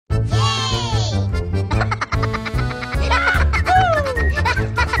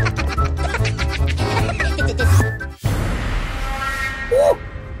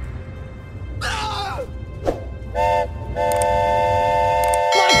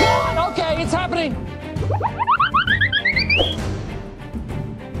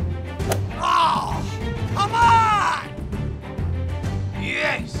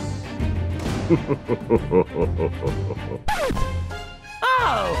Oh,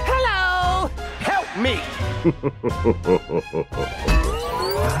 hello! Help me!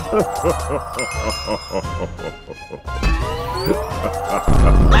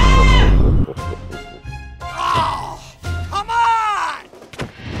 Oh, come on!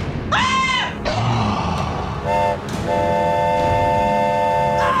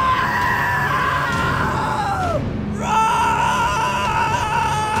 Run!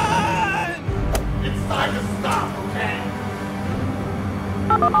 It's time to stop, okay?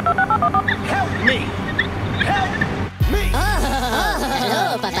 Help me! Help me! Hello,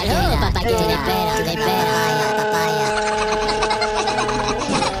 papaya. Te espera, papaya.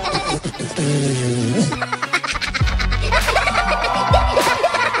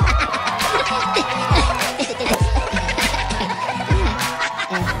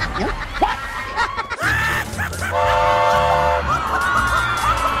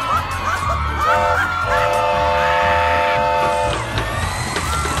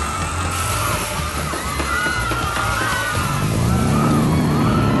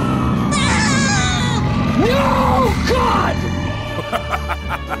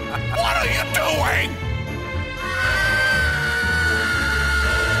 What are you doing?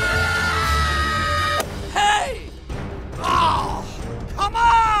 Hey! Oh, come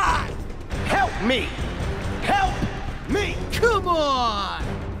on! Help me! Help me! Come on!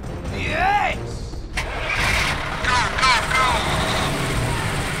 Yes!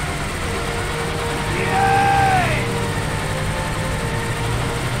 Yay!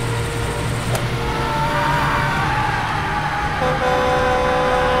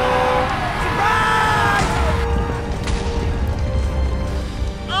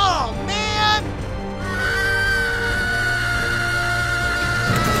 Oh, man!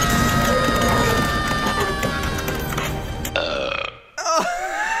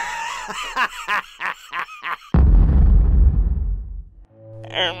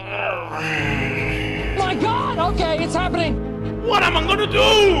 My God! Okay, it's happening! What am I gonna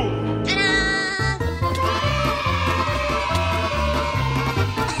do?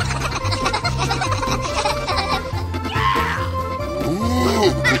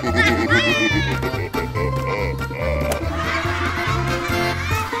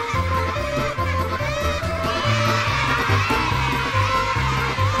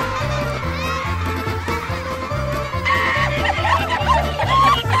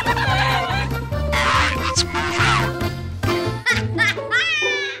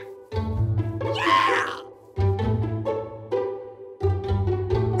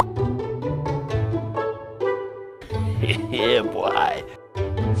 Yeah, boy.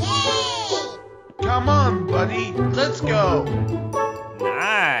 Come on, buddy. Let's go.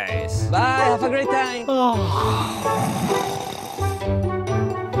 Nice. Bye, have a great time!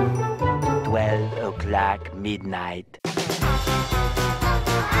 12 o'clock midnight.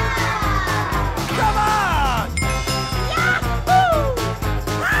 Come on!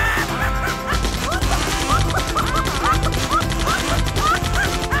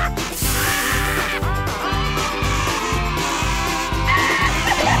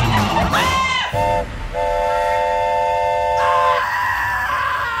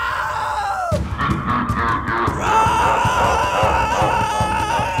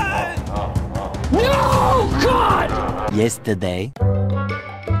 No! God! Yesterday.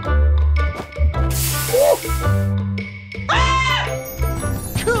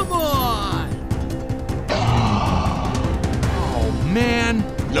 Come on! Oh, man.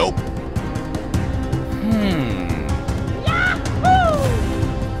 Nope.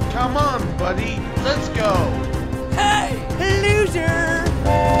 Come on, buddy. Let's go. Hey, loser!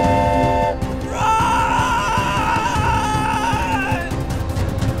 Run!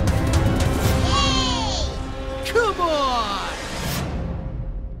 Come on!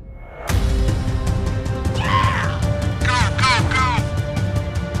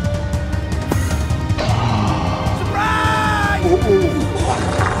 Surprise!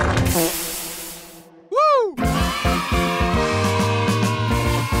 Woo!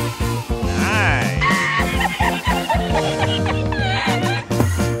 Nice.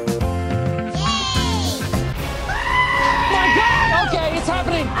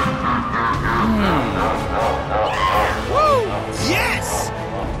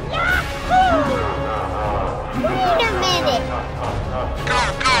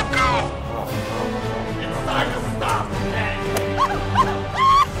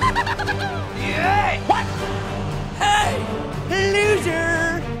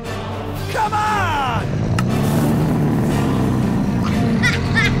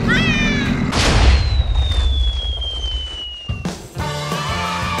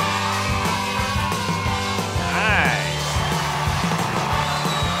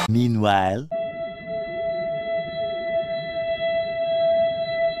 Meanwhile,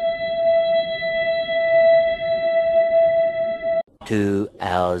 2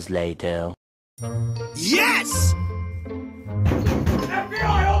 hours later. Yes!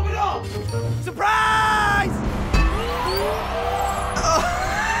 FBI, open up! Surprise!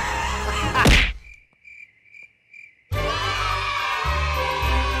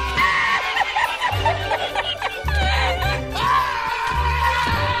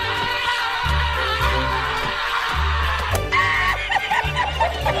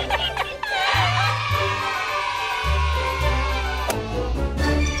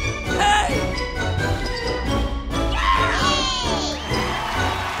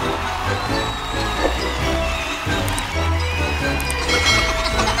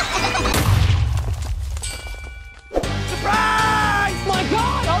 My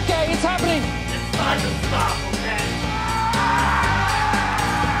God! Okay, it's happening. It's time to stop, okay?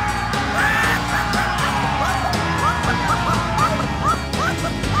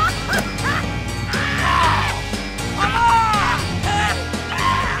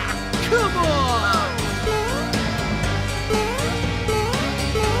 Come on!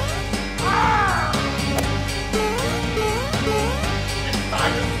 It's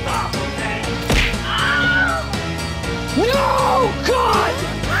time to stop, okay? No! God!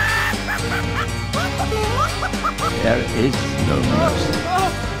 There is no mercy.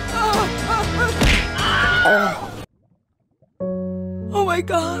 Oh my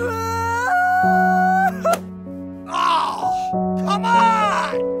God! Oh, come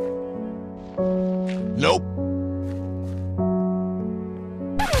on! Nope.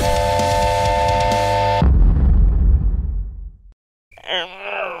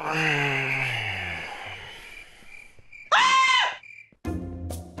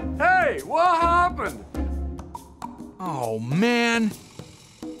 Hey, what happened? Oh, man.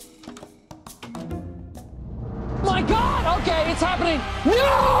 My God! Okay, it's happening.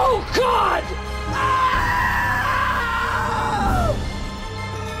 No! God!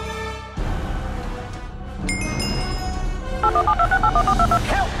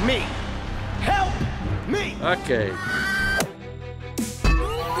 Help me! Help me! Okay.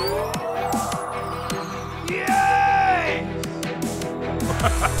 Yay!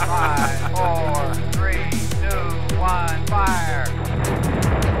 5, 4, 3, 2, 1, fire!